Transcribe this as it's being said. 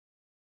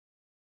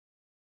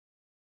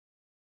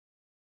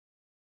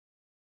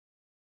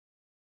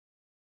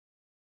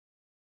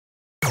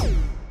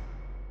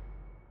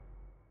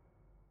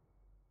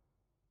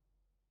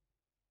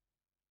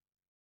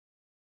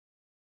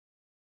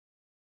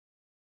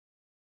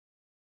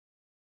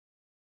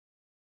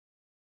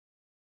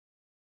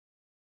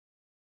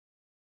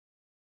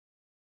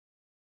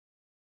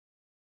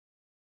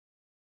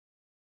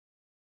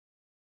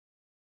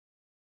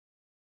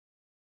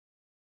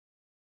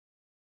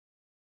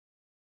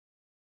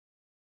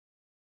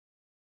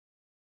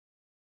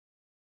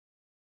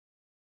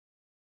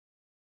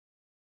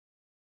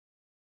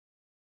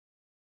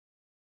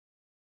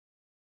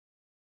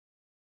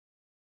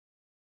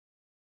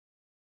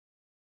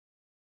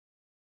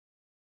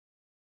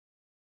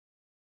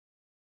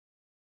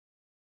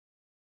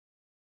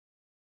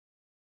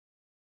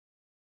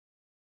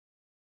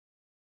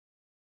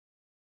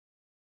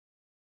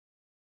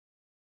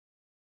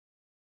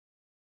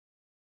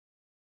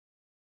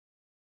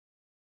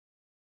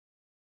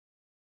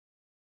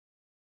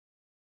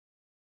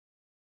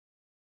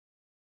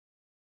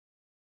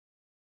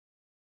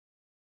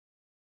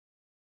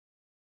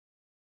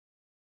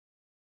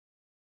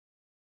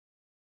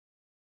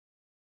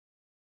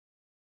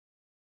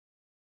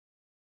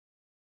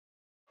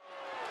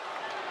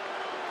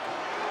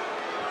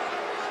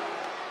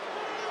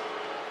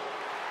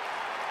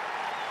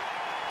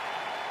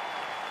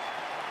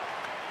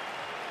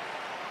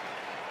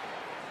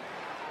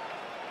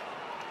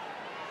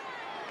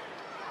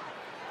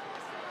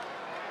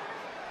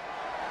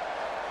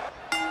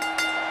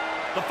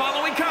The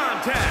following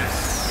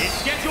contest is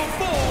scheduled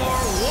for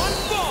one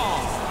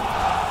fall.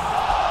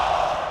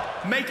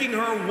 Making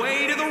her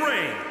way to the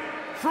ring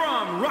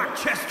from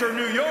Rochester,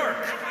 New York,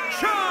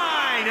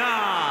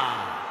 Chyna.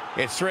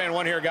 It's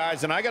 3-1 here,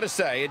 guys, and I gotta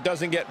say, it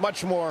doesn't get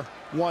much more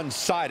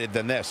one-sided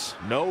than this.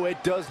 No,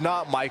 it does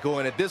not, Michael,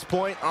 and at this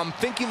point, I'm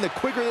thinking the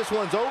quicker this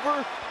one's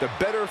over, the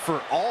better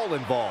for all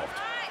involved.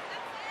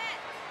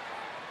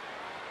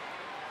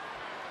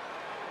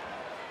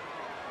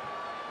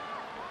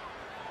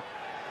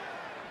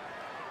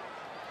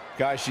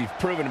 Guys, she's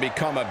proven to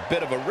become a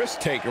bit of a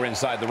risk-taker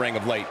inside the ring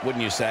of late,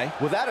 wouldn't you say?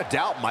 Without a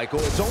doubt, Michael,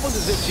 it's almost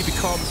as if she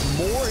becomes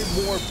more and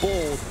more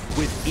bold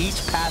with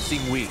each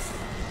passing week.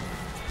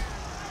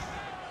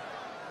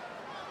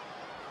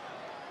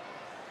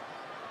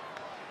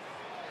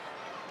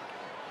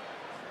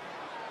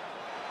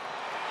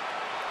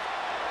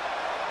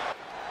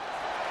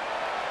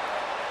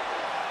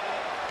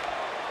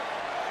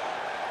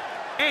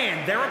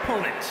 And their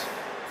opponent,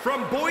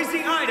 from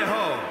Boise,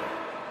 Idaho,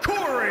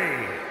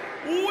 Torrie.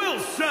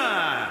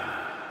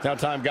 Now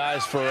time,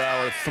 guys, for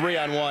our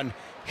 3-on-1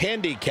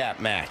 handicap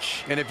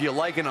match. And if you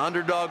like an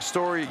underdog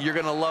story, you're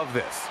going to love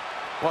this.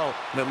 Well,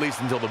 at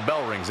least until the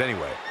bell rings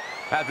anyway.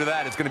 After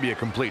that, it's going to be a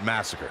complete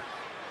massacre.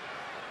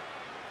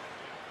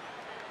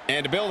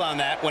 And to build on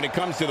that, when it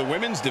comes to the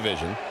women's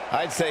division,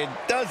 I'd say it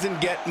doesn't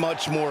get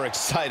much more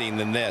exciting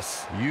than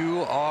this.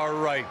 You are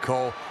right,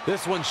 Cole.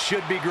 This one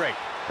should be great,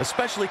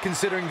 especially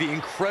considering the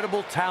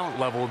incredible talent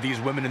level of these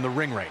women in the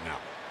ring right now.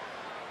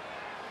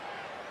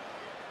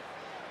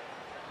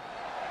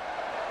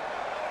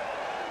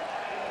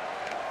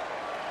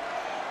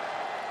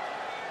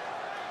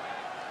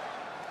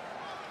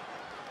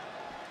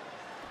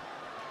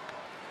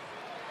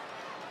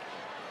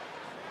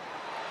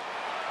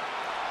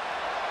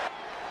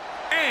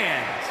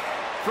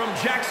 From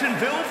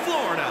Jacksonville,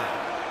 Florida,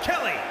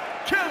 Kelly.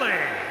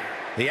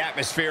 The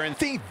atmosphere and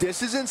think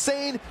this is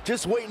insane?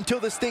 Just wait until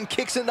this thing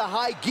kicks into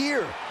high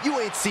gear. You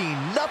ain't seen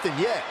nothing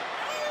yet.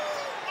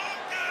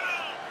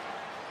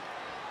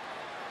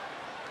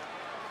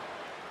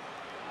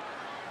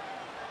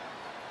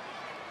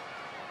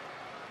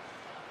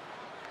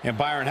 And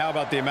Byron, how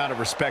about the amount of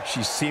respect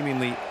she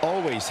seemingly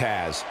always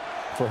has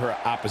for her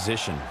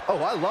opposition? Oh,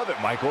 I love it,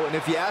 Michael. And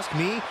if you ask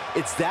me,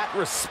 it's that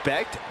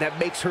respect that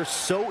makes her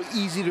so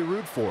easy to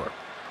root for.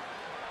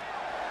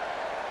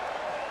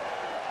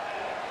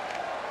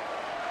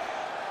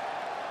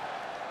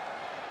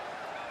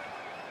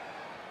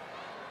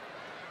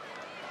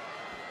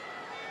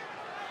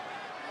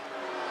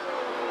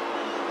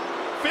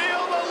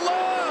 Feel the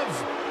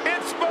love!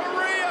 It's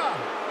Maria!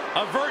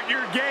 Avert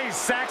your gaze,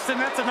 Saxton.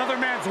 That's another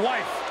man's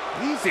wife.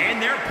 Easy.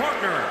 And their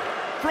partner,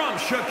 from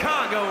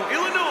Chicago,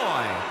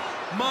 Illinois,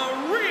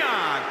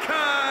 Maria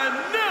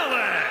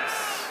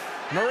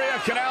Kanellis'08. Maria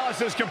Kanellis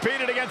has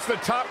competed against the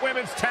top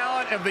women's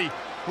talent of the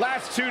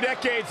last 2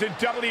 decades in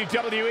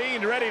WWE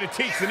and ready to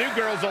teach the new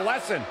girls a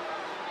lesson.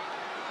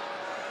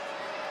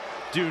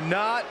 Do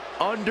not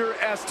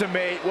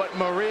underestimate what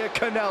Maria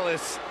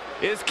Kanellis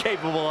is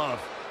capable of.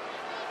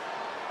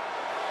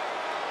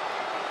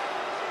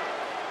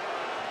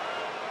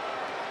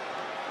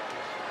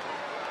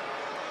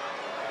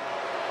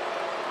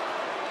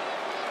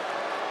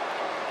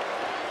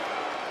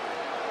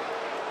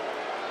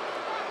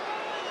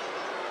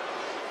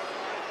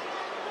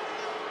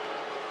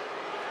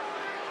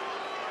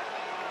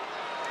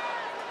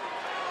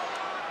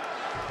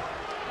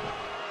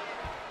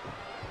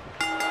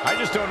 I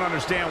just don't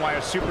understand why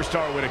a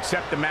superstar would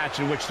accept a match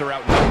in which they're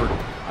outnumbered.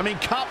 I mean,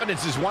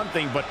 confidence is one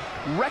thing, but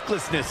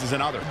recklessness is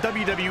another.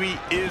 WWE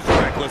is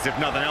reckless, if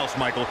nothing else,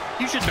 Michael.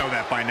 You should know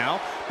that by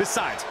now.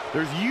 Besides,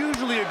 there's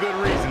usually a good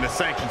reason to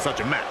sanction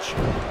such a match.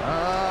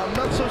 I'm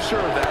not so sure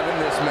of that in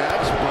this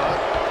match, but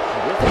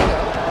we'll find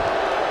out.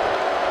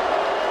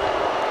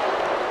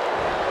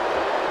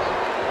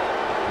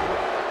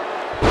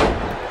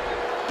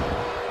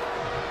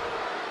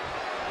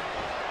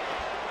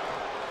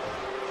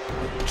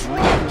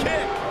 Drop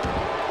kick!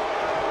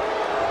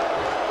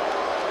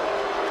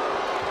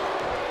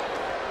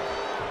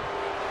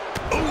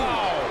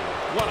 Oh,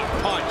 what a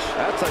punch.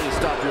 That's how you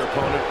stop your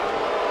opponent.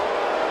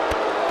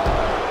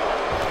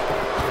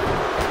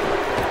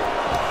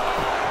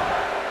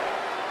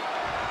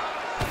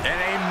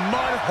 And a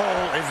mud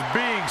hole is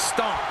being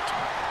stomped.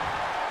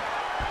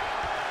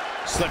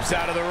 Slips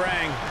out of the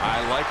ring.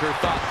 I like her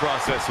thought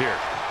process here.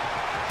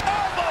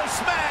 Elbow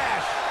smash!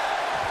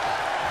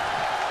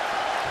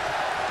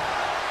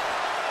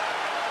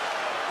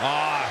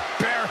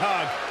 Bear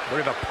hug.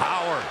 Look at the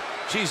power.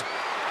 She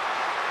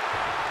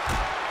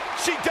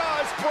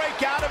does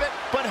break out of it,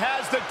 but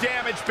has the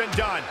damage been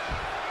done?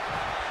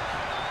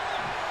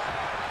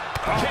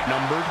 Kick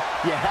numbered.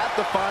 You have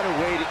to find a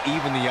way to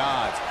even the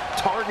odds.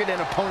 Target an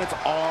opponent's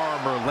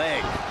arm or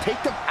leg. Take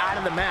them out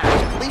of the match.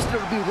 At least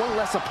there'll be one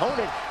less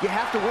opponent you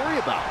have to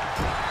worry about.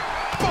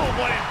 Boom,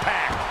 what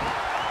impact!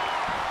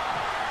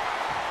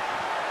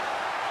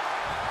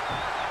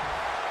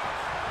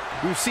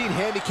 We've seen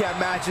handicap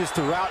matches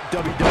throughout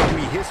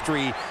WWE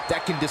history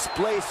that can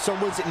display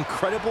someone's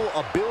incredible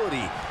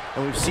ability.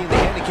 And we've seen the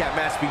handicap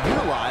match be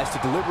utilized to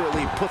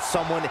deliberately put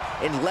someone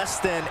in less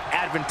than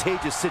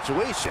advantageous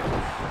situation.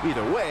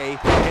 Either way,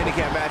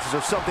 handicap matches are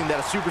something that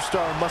a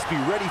superstar must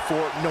be ready for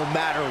no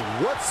matter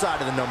what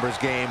side of the numbers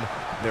game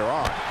they're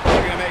on.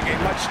 They're going to make a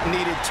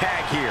much-needed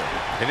tag here.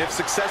 And if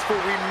successful,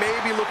 we may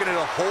be looking at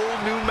a whole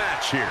new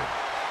match here.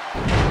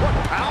 What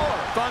power!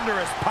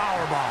 Thunderous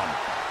powerbomb.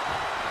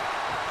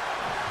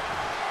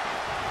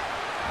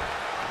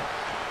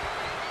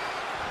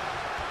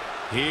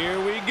 Here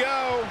we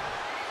go.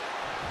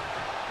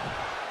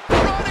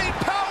 Running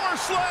power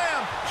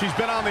slam. She's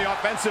been on the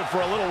offensive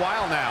for a little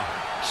while now.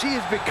 She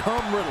has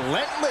become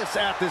relentless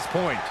at this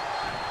point.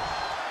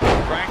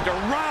 Cranked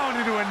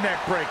around into a neck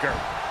breaker.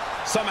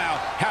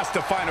 Somehow has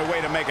to find a way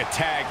to make a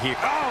tag here.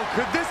 Oh,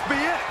 could this be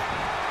it?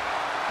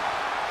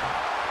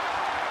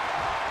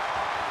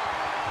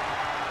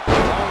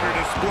 Older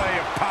display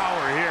of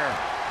power here.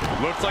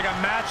 Looks like a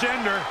match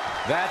ender.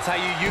 That's how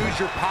you use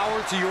your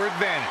power to your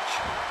advantage.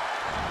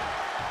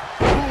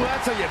 Ooh,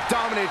 that's how you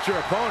dominate your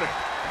opponent.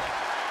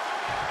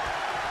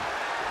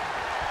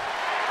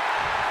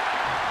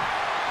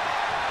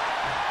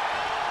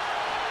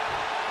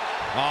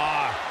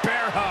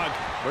 Bear hug.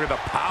 Look at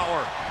the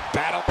power.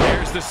 Battle.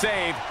 There's the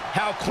save.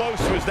 How close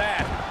was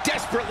that?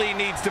 Desperately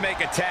needs to make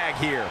a tag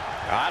here.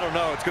 I don't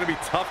know. It's going to be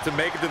tough to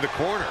make it to the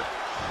corner.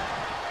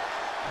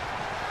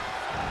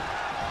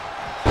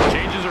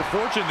 Changes her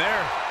fortune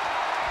there.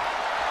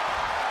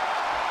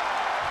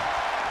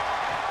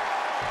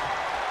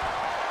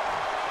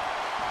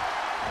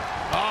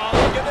 Oh,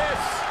 look at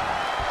this.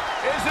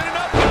 Isn't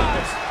enough,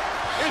 guys.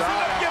 Isn't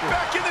enough to get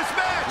back in this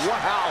match.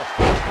 Wow.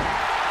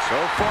 So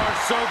far,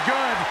 so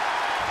good.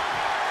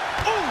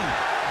 Ooh!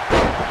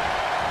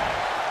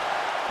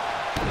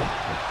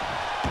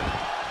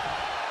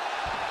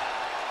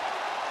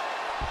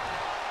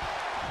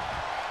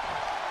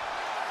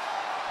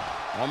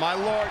 Oh, my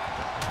Lord.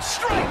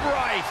 Strike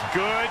right.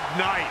 Good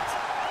night.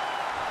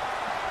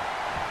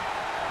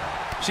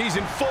 She's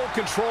in full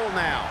control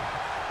now.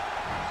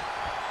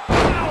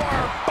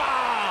 Power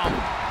bomb.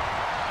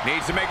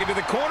 Needs to make it to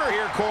the corner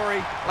here,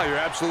 Corey. Oh, you're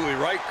absolutely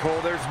right,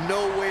 Cole. There's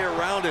no way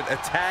around it. A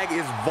tag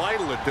is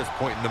vital at this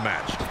point in the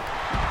match.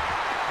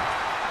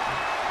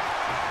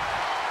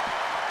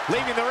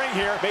 Leaving the ring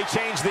here may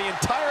change the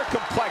entire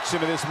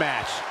complexion of this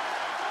match.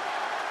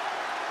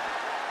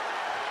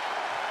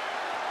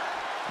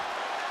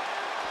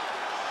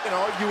 And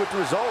argue with the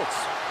results.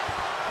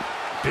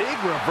 Big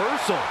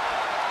reversal.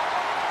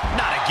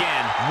 Not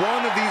again.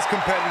 One of these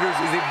competitors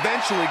is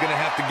eventually going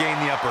to have to gain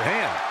the upper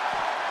hand.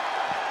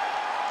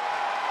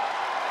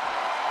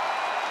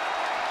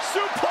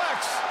 Suplex.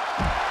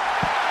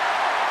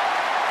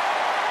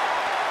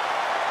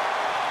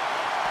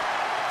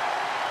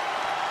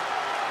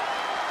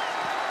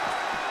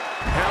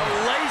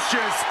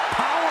 Hellacious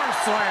power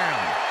slam.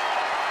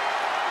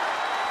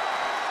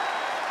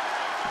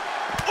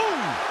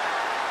 Ooh!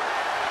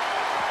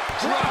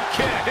 Drop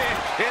kick. It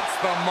hits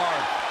the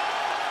mark.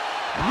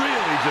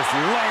 Really just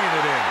laying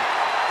it in.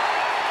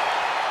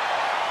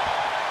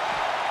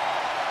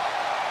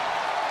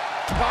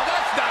 Oh,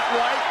 that's not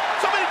right.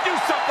 Somebody do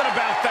something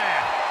about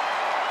that.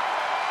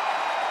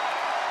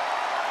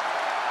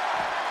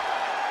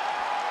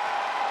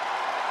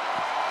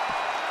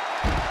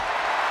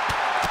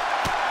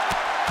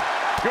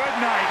 Good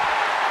night.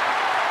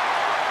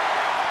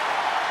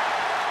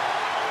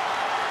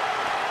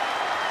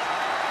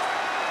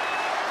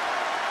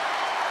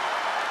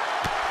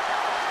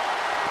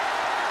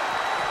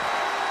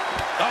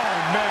 Oh,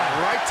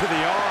 man, right to the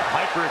arm.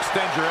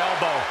 Hyperextend your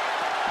elbow.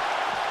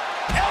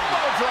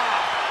 Elbow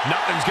drop.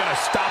 Nothing's going to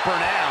stop her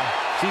now.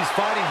 She's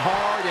fighting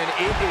hard, and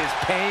it is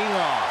paying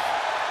off.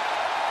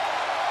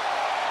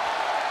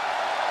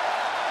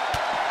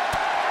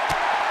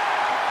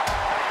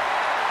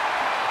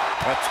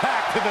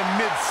 Attack to the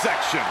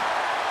midsection.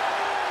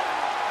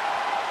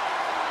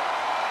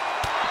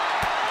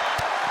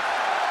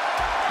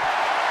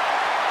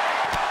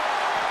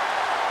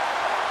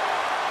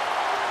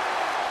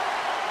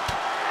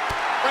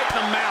 Right in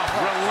the mouth.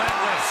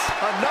 Relentless.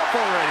 Enough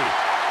already.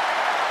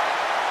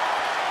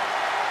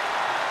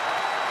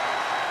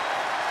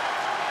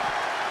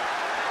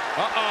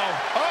 Uh-oh.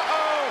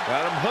 Uh-oh.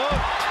 Got him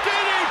hooked.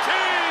 DDT.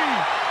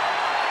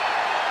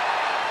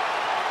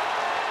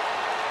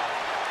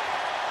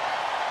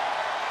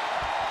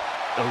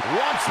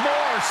 Once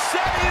more,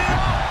 setting it up.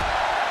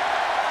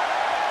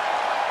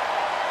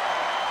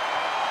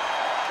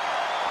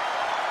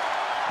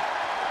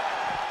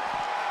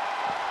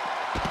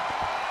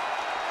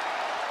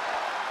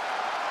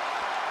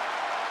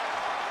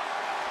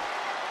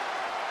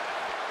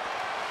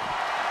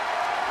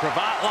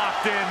 Cravat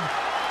locked in.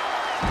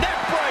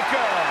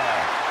 Neckbreaker.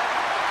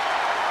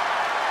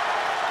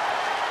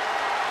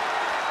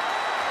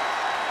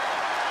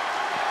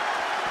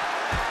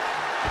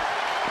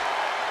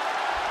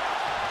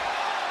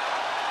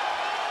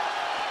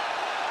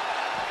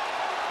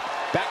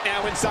 Back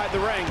now inside the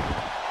ring.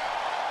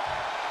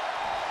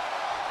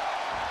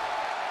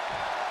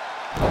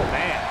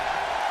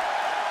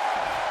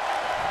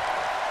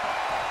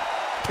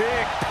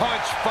 Big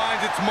punch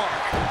finds its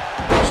mark.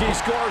 She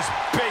scores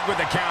big with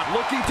the count.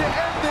 Looking to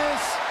end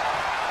this.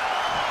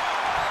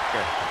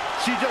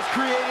 She just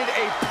created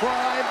a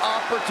prime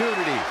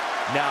opportunity.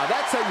 Now,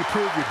 that's how you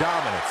prove your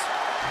dominance.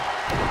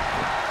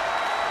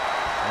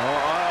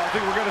 I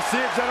think we're going to see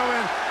it,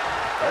 gentlemen.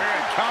 There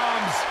it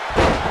comes.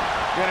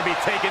 Going to be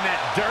taking that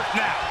dirt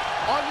now.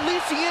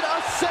 Unleashing it a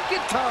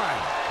second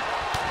time.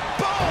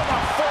 Boom! A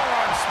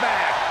forearm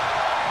smack.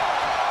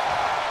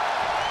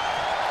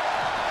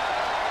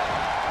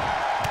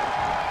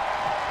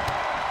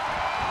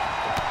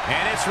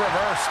 And it's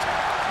reversed.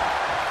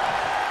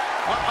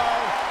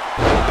 Uh-oh.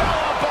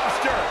 Bella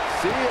Buster.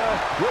 See ya.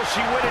 Will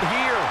she win it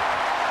here?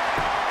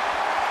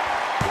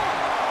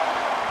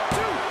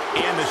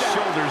 And the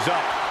shoulders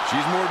up.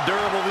 She's more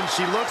durable than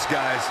she looks,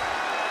 guys.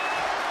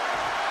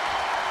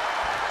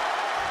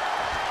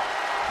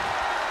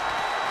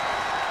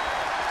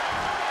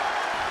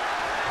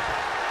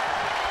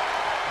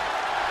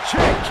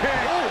 Kick.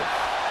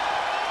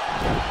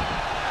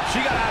 She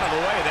got out of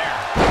the way there.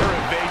 Her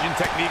evasion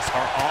techniques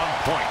are on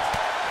point.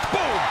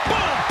 Boom,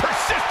 boom,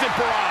 persistent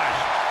barrage.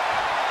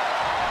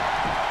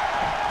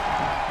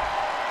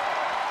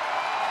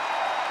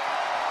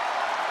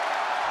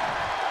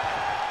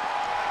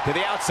 To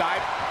the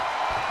outside.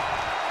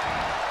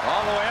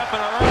 All the way up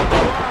and around the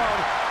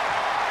world.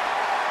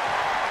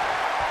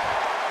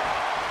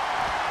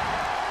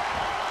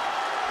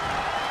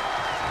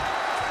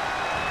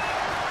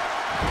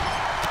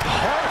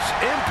 Harsh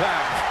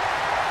impact.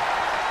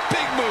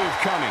 Big move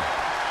coming.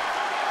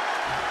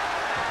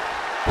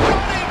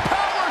 Running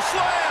power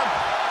slam.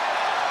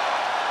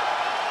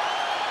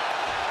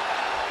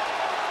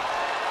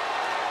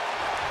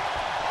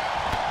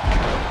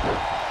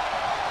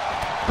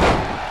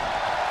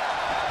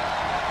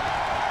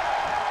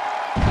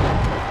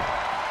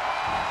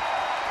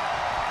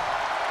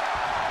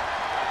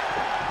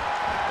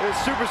 This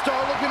superstar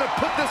looking to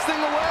put this thing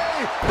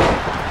away.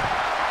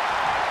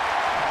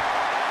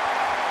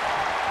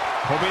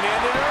 Hoping to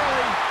end it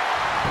early.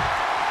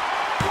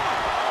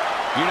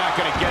 You're not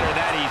going to get her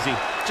that easy.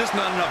 Just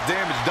not enough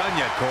damage done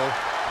yet, Cole.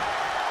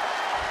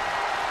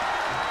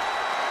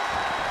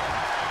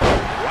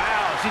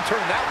 Wow, she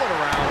turned that one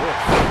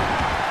around.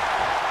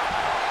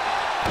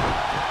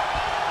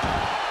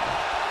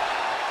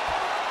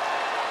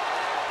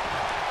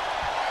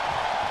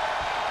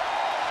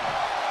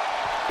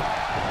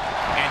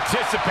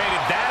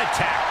 Anticipated that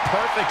attack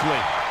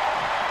perfectly.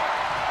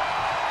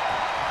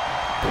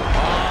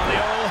 Oh, the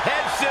old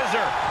head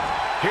scissor.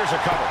 Here's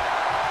a cover.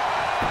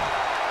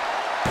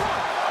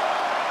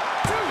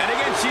 And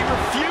again, she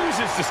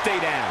refuses to stay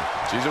down.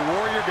 She's a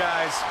warrior,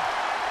 guys.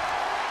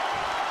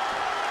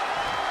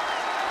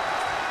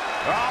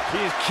 Oh,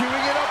 he's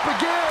queuing it up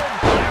again.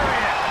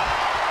 Lariat.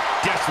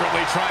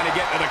 Desperately trying to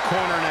get to the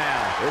corner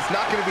now. It's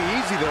not going to be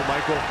easy, though,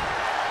 Michael.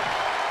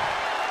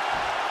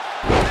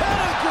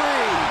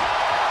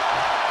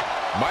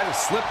 Might have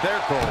slipped there,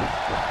 Cole.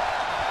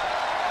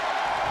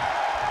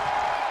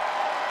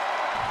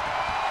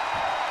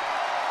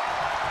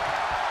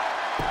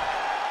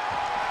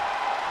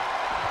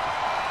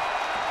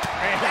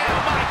 And oh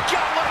my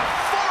God, what a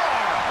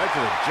forearm! Right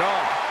to the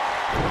jaw.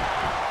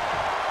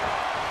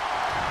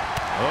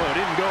 Oh, it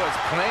didn't go as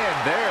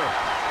planned there.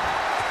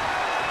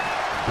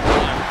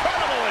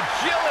 Incredible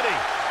agility!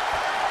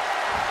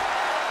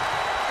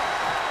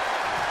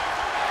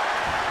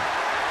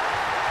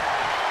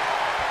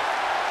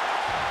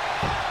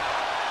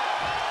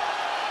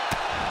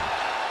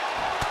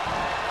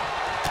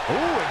 Ooh,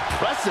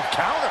 impressive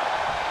counter.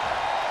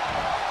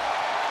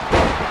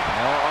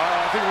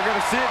 I think we're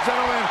going to see it,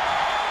 gentlemen.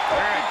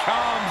 There it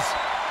comes.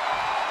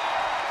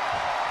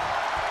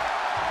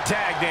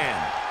 Tagged in.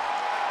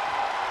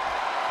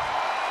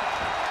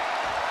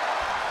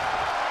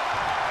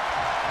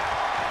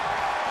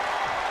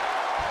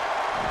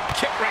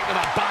 Kick right to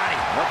the body.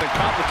 Nothing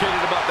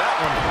complicated about that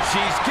one.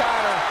 She's got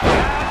her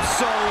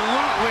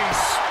absolutely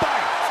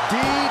spiked.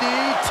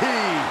 DDT.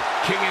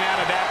 Kicking out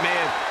of that may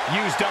have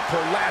used up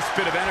her last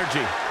bit of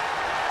energy.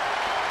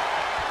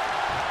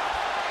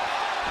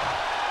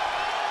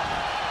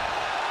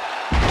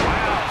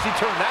 Wow, she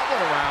turned that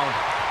one around.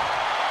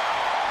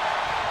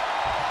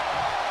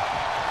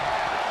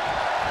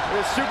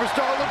 This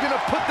superstar looking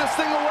to put this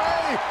thing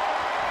away.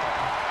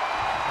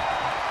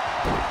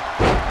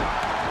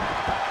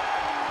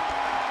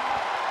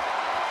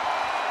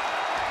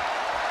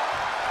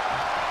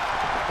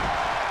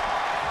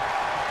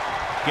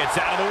 Gets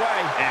out of the way,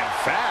 and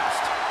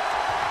fast.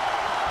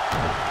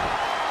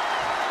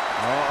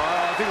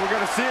 I think we're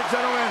going to see it,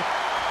 gentlemen.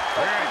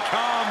 There it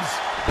comes.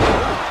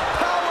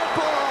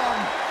 Powerbomb.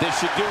 This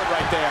should do it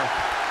right there.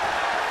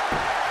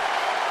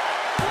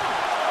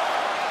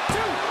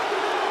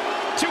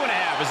 2.5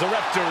 as the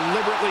ref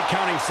deliberately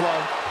counting slow.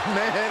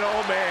 Man,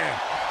 oh man.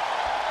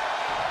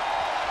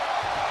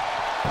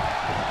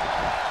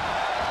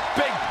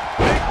 Big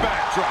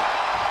backdrop.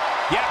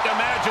 You have to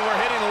imagine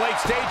we're hitting the late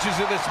stages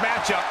stages of this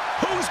matchup.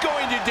 Who's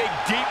going to dig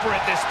deeper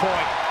at this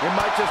point? It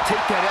might just take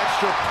that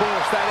extra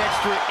push, that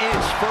extra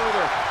inch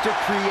further to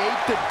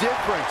create the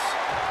difference.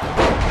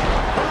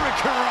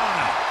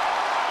 Hurricanrana.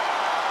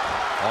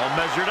 All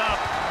measured up.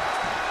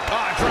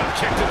 Oh, drop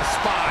kick to the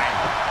spine.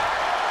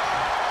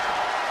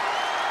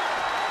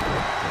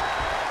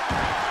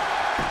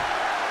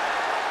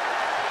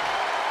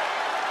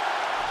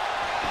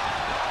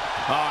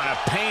 Oh, and a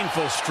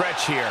painful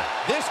stretch here.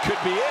 This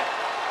could be it.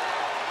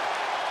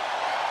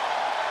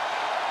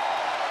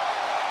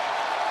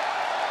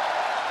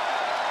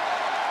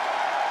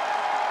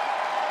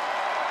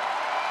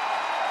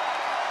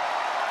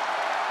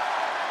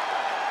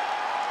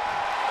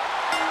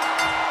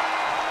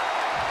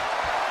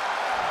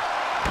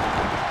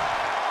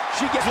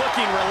 She gets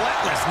looking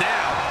relentless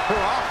now.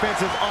 Her offense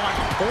is on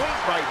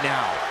point right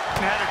now.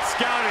 Had it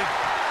scouted.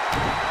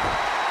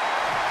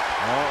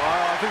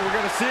 Oh, I think we're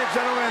going to see it,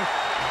 gentlemen.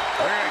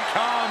 There it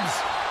comes.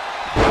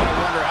 I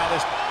wonder how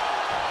this...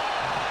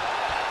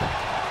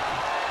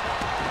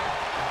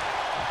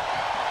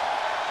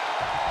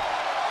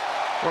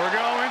 We're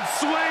going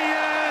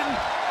swinging.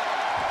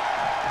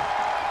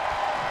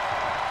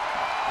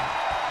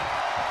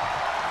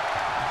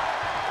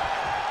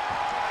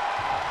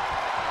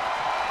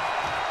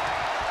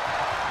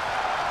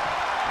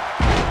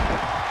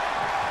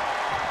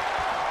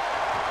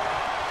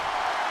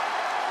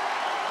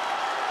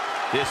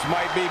 This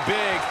might be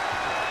big.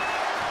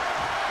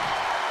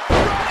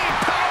 Running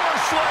power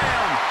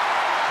slam.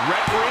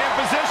 Referee in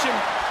position.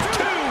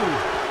 2.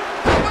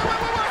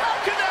 Wait. How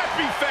can that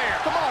be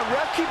fair? Come on,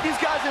 ref, keep these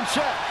guys in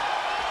check.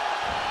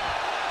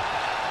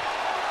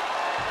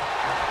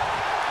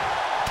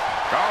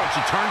 Oh,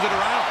 she turns it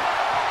around.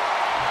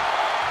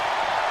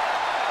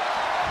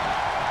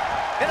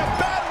 In a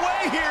bad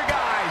way here,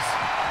 guys.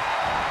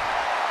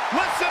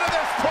 Listen to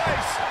this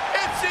place.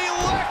 It's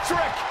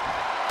electric.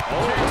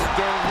 Kicks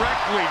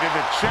directly to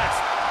the chest.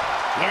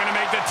 Looking to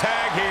make the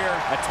tag here.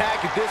 A tag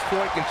at this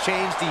point can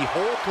change the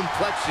whole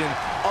complexion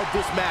of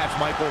this match,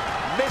 Michael.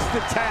 Missed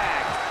the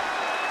tag.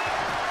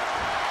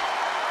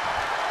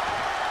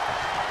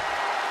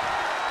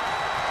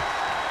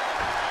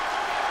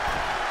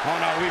 Oh,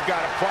 no, we've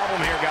got a problem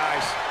here,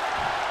 guys.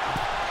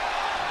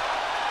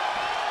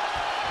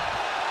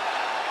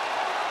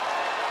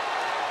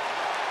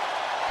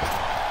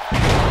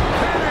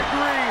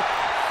 Pedigree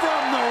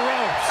from the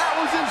ropes. That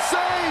was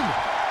insane.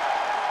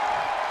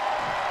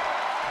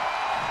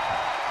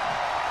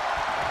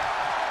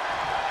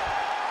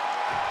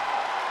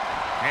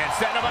 And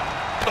setting him up.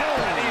 Oh,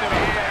 knee to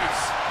the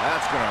face.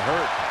 That's going to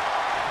hurt.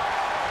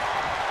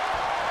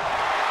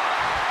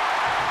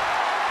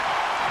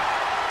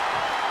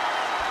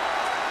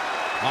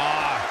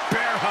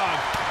 Bear hug.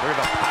 Look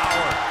at the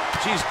power.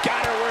 She's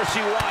got her where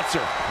she wants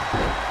her.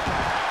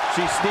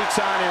 She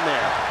sneaks on in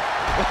there.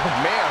 Oh,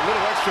 man, a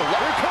little extra luck.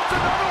 Here comes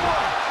another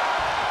one.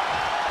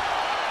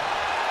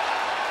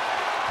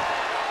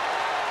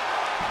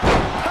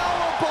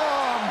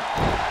 Powerbomb.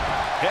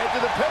 Head to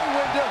the pay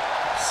window.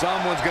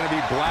 Someone's going to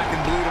be black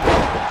and blue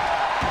tomorrow.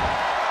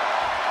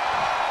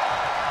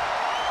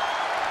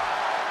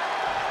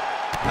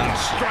 A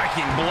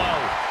striking blow.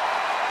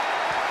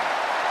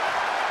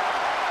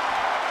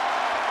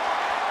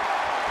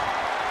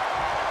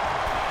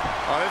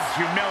 Oh, this is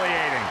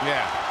humiliating.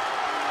 Yeah.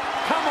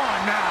 Come on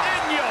now.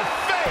 In your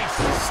face.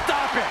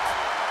 Stop it.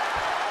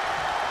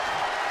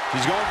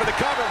 She's going for the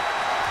cover.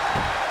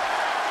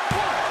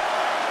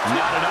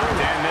 Not enough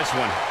to end this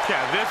one.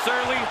 Yeah, this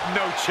early,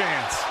 no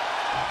chance.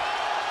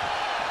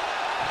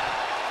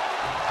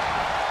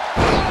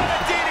 What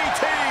a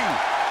DDT.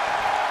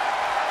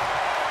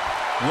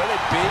 Will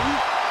it be?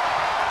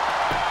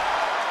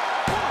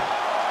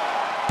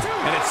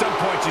 And at some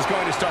point, she's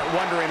going to start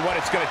wondering what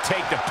it's going to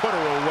take to put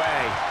her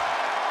away.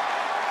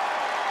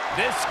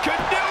 This could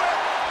do it.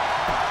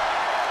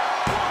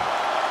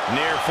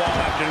 Near fall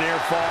after near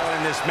fall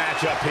in this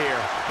matchup here.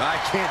 I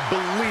can't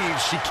believe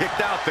she kicked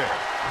out there.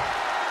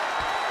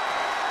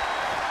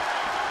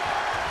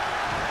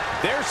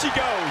 There she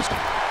goes.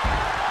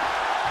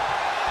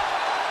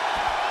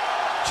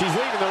 She's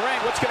leaving the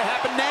ring. What's going to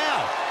happen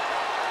now?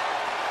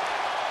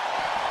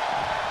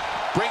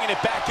 Bringing it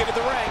back into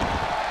the ring.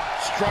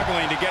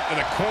 Struggling to get to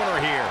the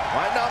corner here.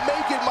 Might not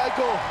make it,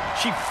 Michael.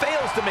 She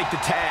fails to make the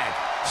tag.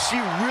 She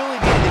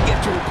really needed to get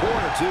to her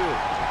corner, too.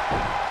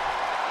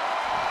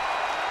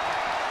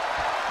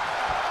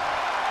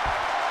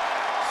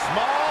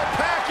 Small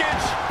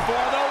package for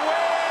the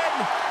win.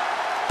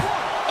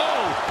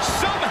 Oh,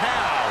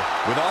 somehow.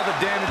 With all the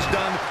damage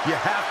done, you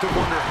have to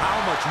wonder how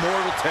much more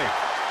it'll take.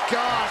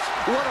 Gosh,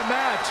 what a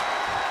match.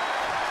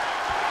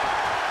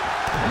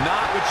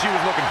 Not what she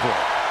was looking for.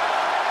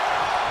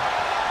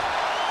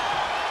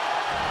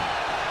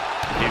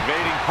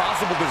 Evading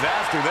possible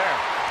disaster there.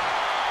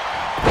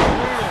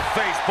 Brutal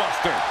face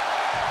buster.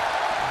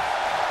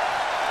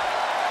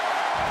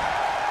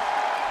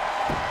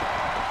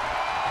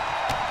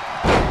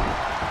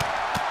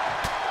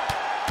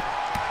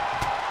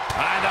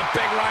 And the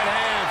big right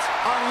hands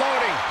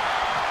unloading.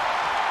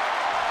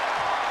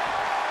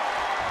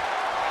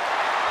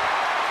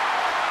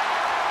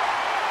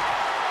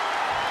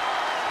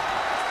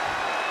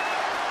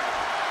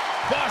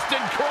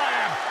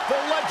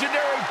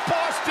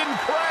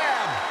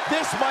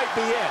 This might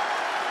be it.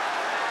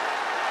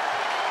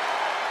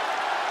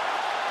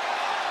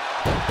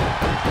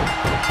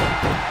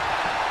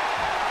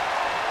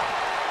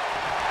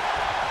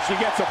 She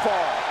gets a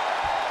fall.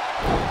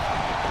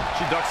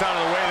 She ducks out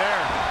of the way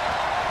there.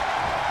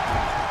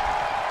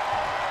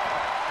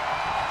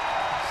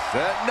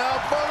 Setting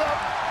up for the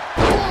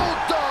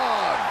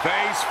Bulldog.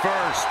 Face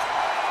first.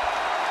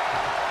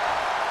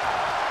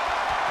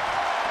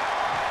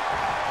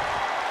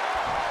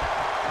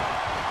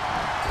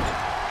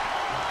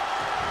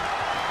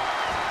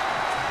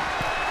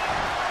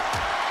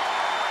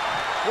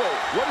 Whoa,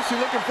 what is she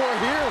looking for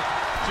here?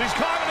 She's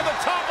climbing to the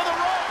top of the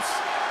ropes.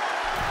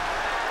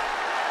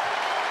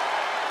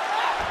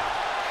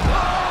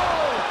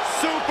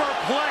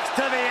 Superplex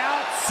to the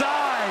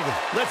outside.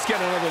 Let's get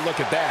another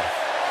look at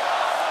that.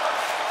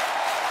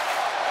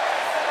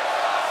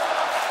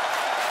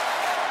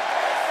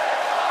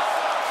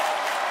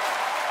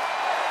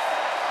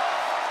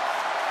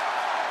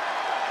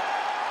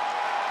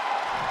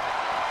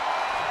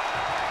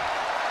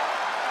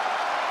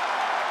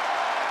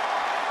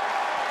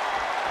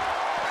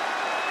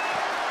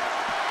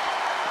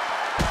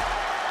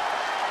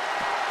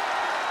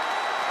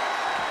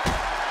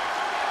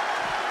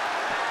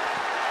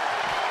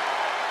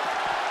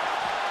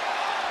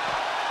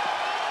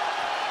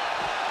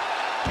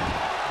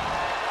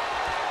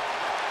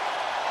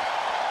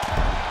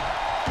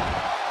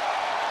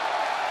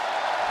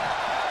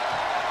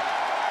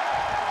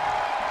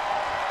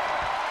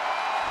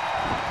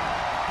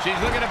 She's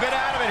looking a bit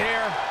out of it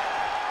here.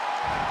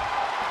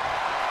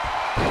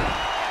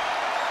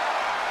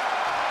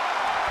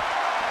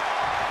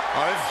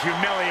 Oh, this is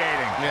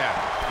humiliating. Yeah.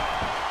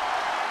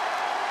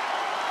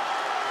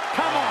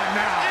 Come on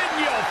now.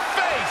 In your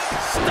face.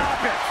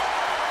 Stop it.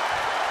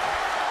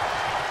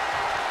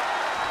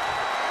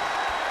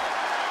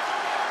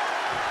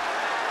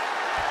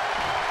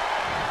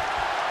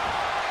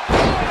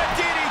 What a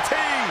DDT.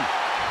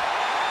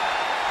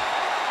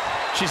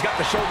 She's got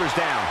the shoulders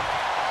down.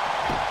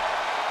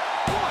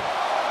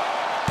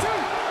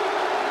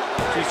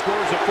 She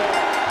scores a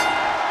fall.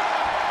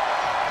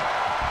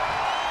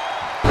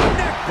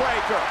 Neck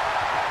breaker.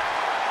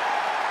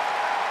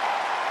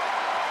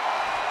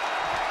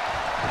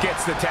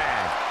 Gets the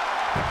tag.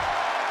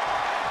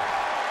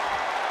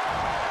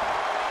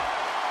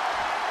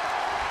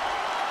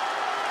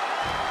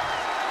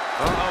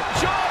 Uh-oh.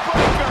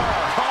 Jawbreaker.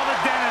 Call the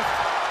dentist.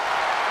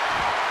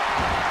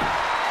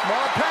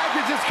 Small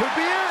packages could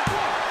be it.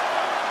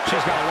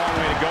 She's got a long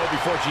way to go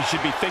before she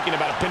should be thinking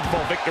about a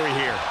pinfall victory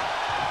here.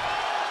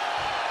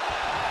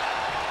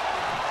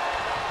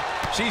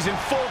 She's in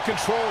full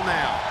control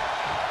now.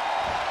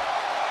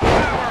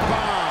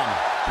 Powerbomb.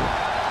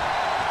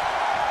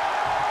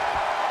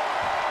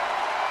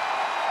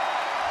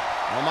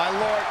 Oh, my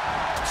Lord.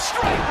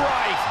 Straight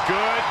right.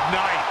 Good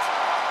night.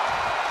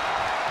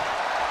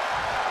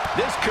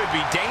 This could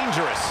be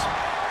dangerous.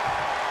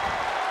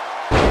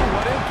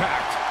 What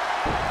impact.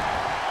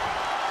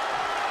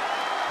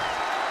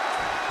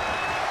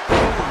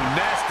 Ooh,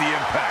 nasty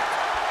impact.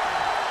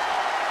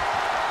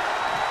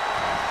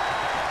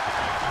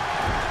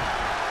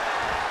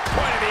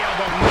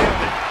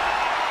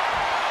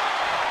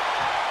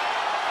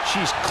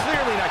 She's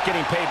clearly not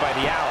getting paid by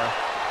the hour.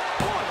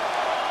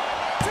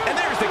 And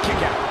there's the kick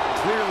out.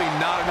 Clearly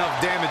not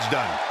enough damage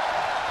done.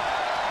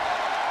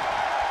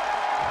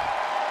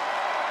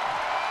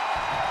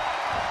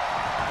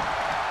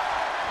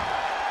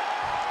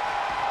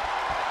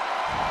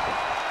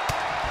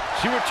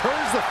 She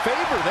returns the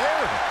favor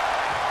there.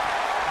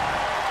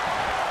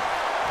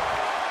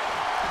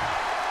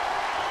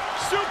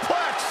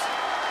 Suplex.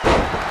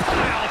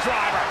 Pile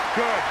driver.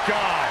 Good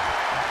God.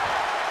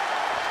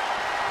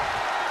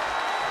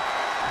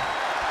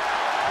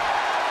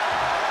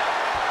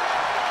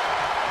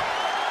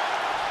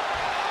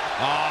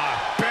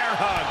 Bear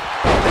hug.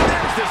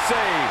 There's the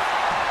save.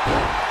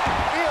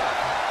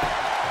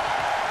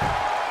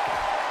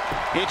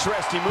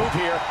 Interesting move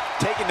here,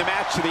 taking the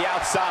match to the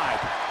outside.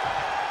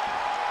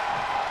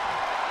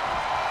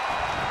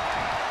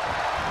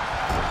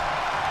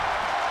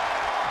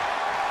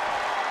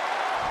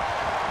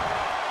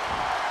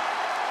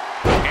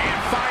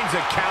 And finds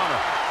a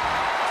counter.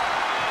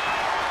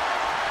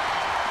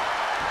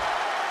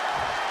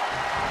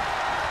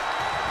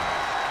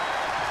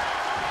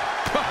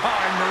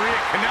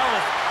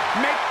 Kanellis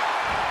make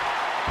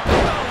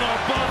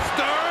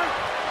Buster.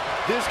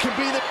 This could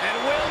be the... And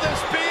will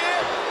this be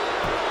it?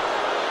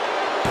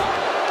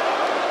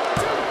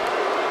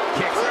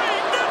 Kicks.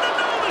 Great.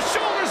 No. The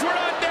shoulders were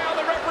not down.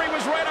 The referee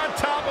was right on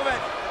top of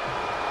it.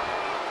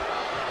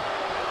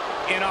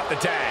 In off the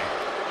tag.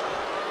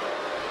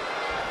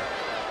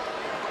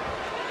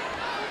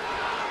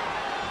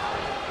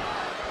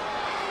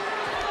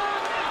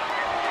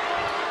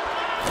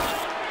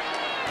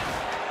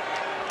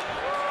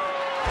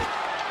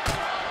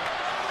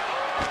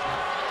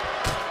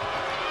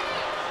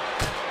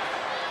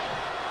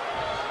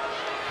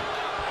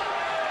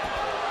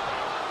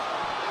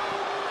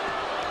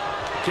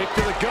 Kick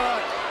to the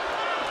gut.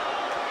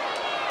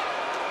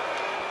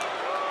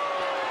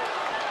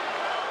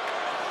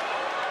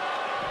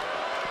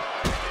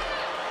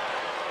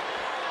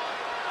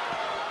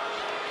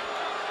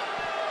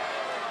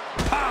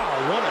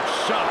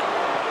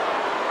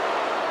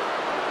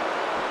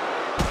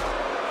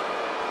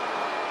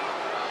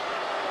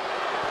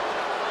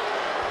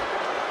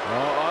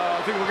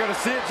 I think we're going to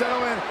see it,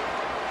 gentlemen.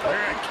 Here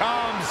it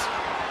comes.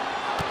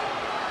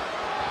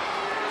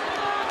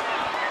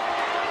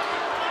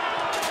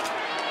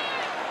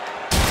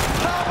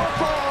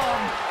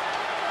 Powerbomb.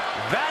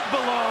 That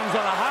belongs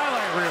on a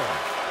highlight reel.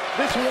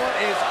 This one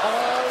is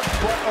all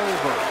but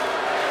over.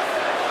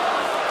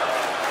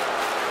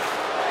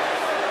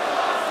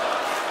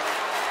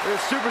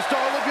 This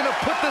superstar looking to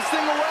put this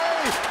thing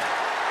away.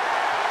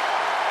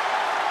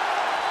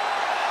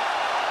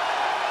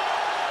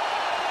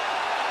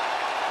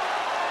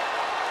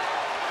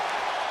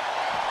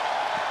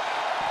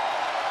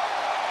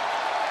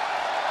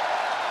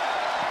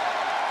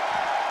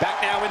 Back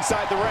now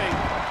inside the ring.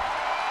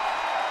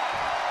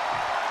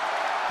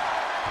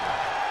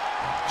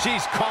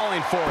 She's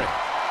calling for it.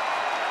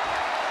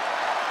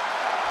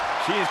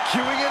 She is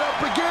queuing it up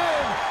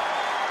again.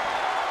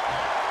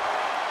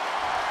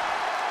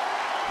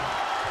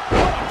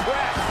 What a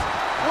press.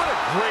 What a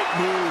great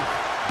move.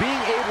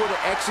 Being able to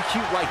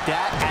execute like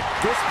that at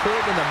this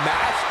point in the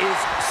match is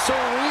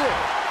surreal.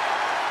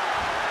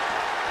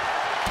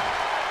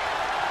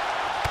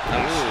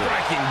 A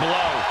striking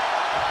blow.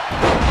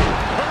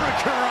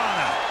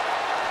 Hurricanrana.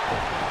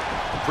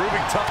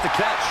 Proving tough to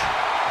catch.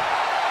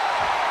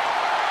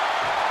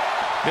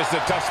 This is a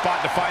tough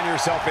spot to find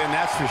yourself in,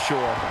 that's for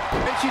sure.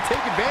 And she take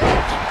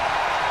advantage.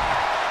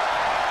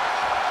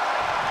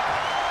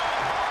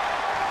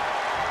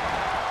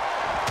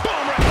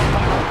 Boom, right in the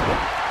pocket.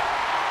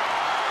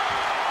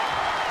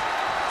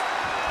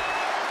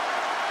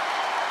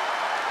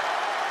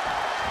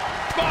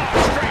 Oh,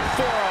 straight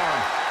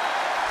forearm.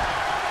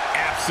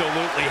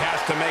 Absolutely has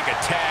to make a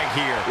tag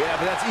here. Yeah,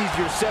 but that's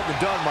easier said than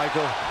done,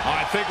 Michael.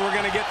 I think we're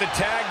going to get the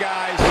tag,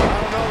 guys. I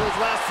don't know, those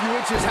last few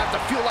inches have to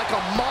feel like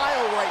a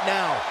mile right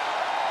now.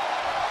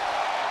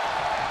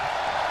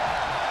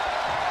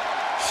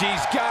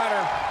 She's got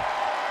her.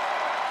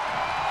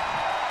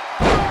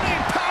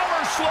 Running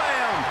power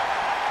slam.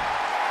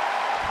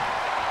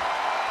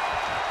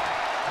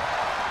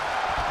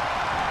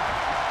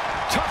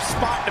 Tough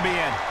spot to be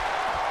in.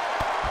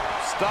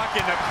 Stuck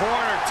in the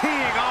corner,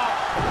 teeing off.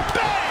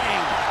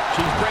 Bang!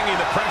 She's bringing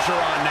the pressure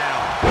on now.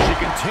 She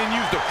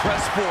continues to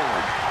press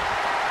forward.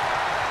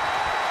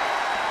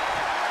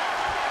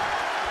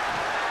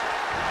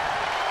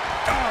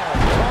 Oh,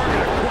 target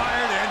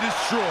acquired and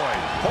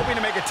destroyed. Hoping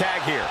to make a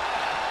tag here.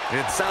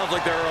 It sounds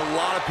like there are a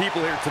lot of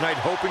people here tonight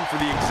hoping for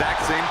the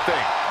exact same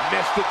thing.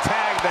 Missed the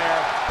tag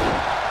there.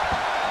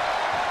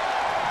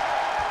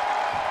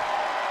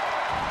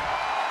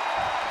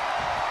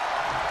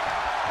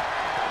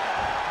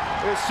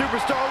 This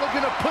superstar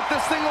looking to put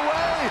this thing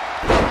away.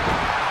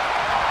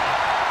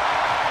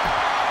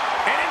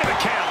 And into the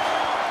count.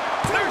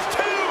 There's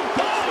two.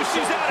 Oh,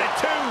 she's out at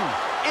two.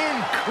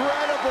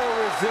 Incredible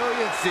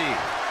resiliency.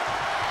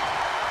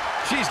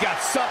 She's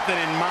got something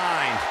in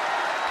mind.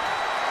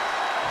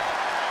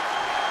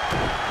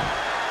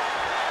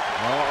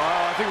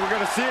 Oh, I think we're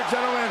going to see it,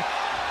 gentlemen.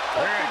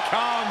 Here it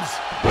comes.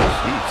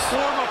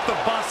 Form up the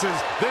buses.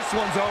 This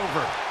one's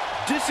over.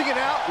 Dishing it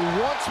out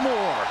once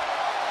more.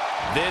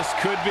 This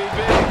could be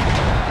big.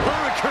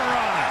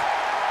 Hurricanrana.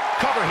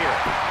 Cover here.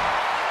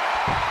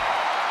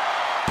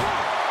 1,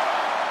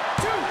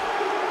 2.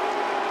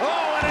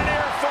 Oh, and an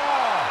air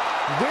fall.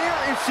 Where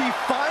is she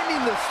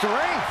finding the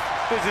strength?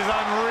 This is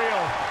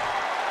unreal.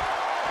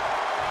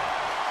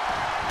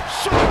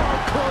 Sharp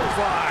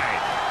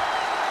clothesline.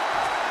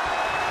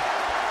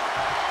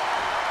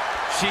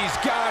 She's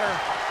got her.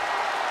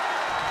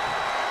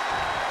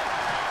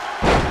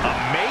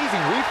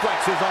 Amazing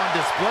reflexes on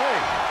display.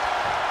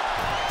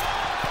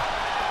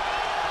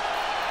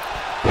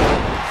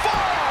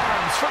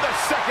 Forearms for the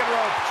second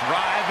rope.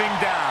 Driving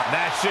down.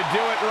 That should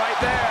do it right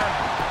there.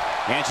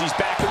 And she's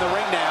back in the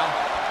ring now.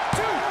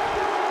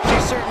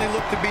 She certainly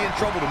looked to be in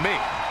trouble to me.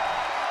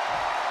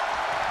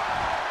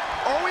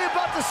 Are we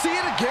about to see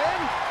it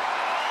again?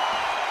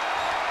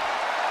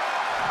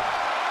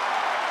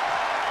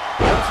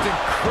 Just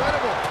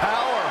incredible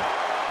power.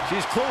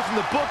 She's closing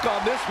the book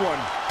on this one.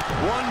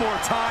 One more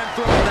time,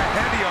 throwing the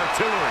heavy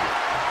artillery.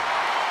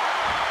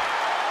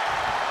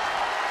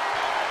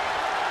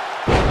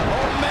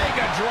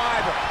 Omega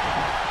driver.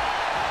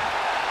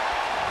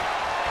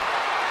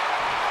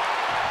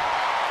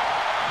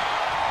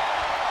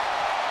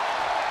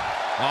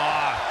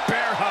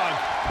 Bear hug.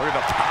 Look at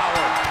the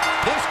power.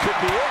 This could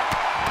be it.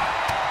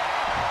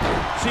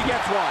 She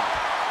gets one.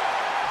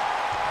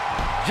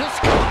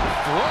 Just got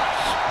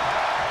flush.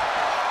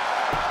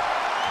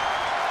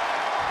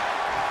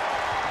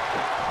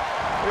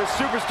 This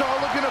superstar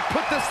looking to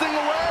put this thing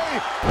away.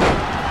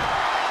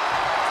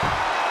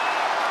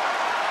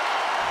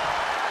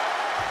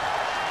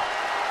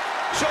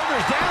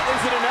 Shoulders down,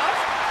 is it enough?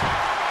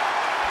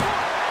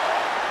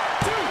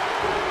 1,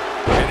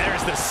 2. And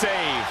there's the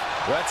save.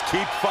 Let's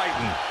keep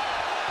fighting.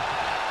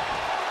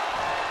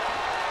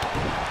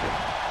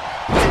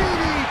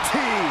 DDT.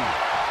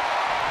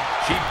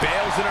 She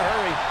bails in a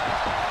hurry.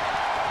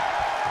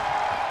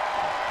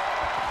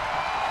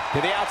 To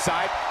the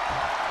outside.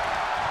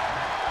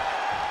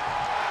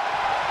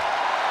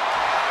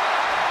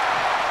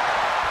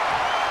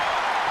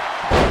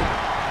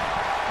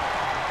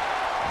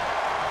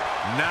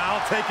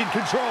 now taking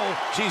control.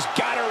 She's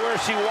got her where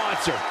she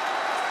wants her.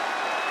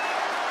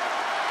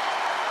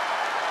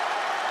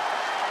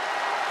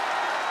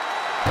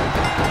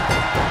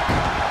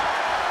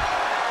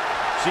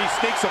 She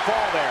sneaks a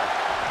fall there.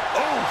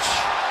 Ouch!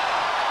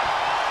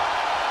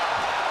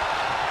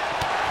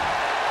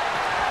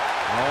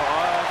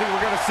 I think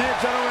we're going to see it,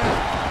 gentlemen.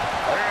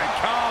 There it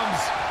comes.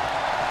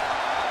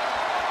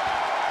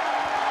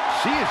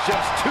 She is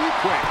just too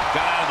quick.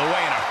 Got out of the way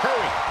in a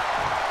hurry.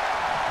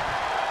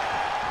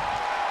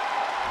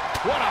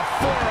 What a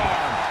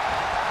forearm.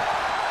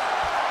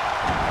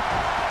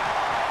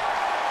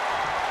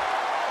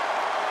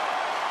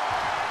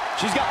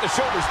 She's got the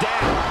shoulders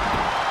down.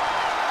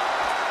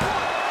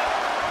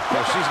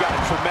 Well, she's got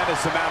a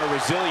tremendous amount of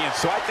resilience,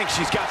 so I think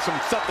she's got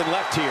something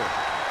left here.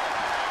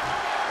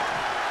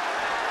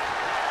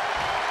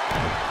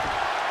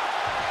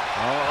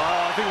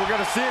 I think we're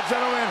going to see it,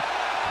 gentlemen.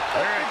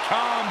 There it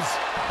comes.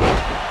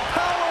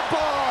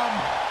 Powerbomb.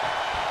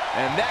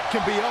 And that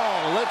can be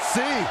all. Let's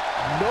see.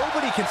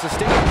 Nobody can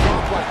sustain a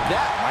drop like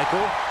that,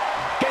 Michael.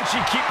 Can she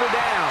keep her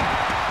down?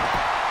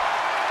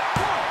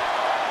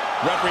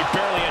 Referee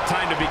barely had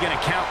time to begin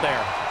a count there.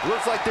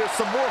 Looks like there's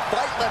some more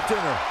fight left in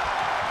her.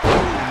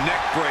 Ooh,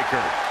 neck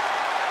breaker.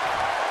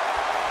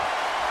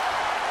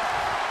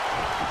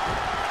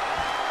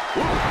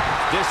 Ooh,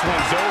 this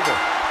one's over.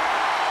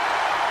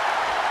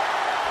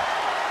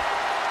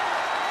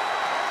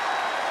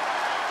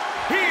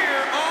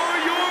 Here are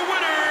your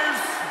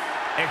winners.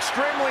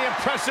 Extremely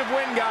impressive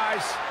win,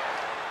 guys.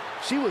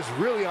 She was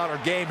really on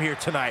her game here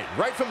tonight,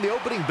 right from the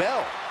opening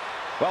bell.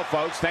 Well,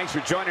 folks, thanks for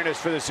joining us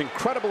for this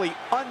incredibly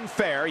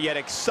unfair yet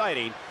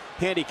exciting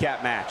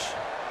handicap match.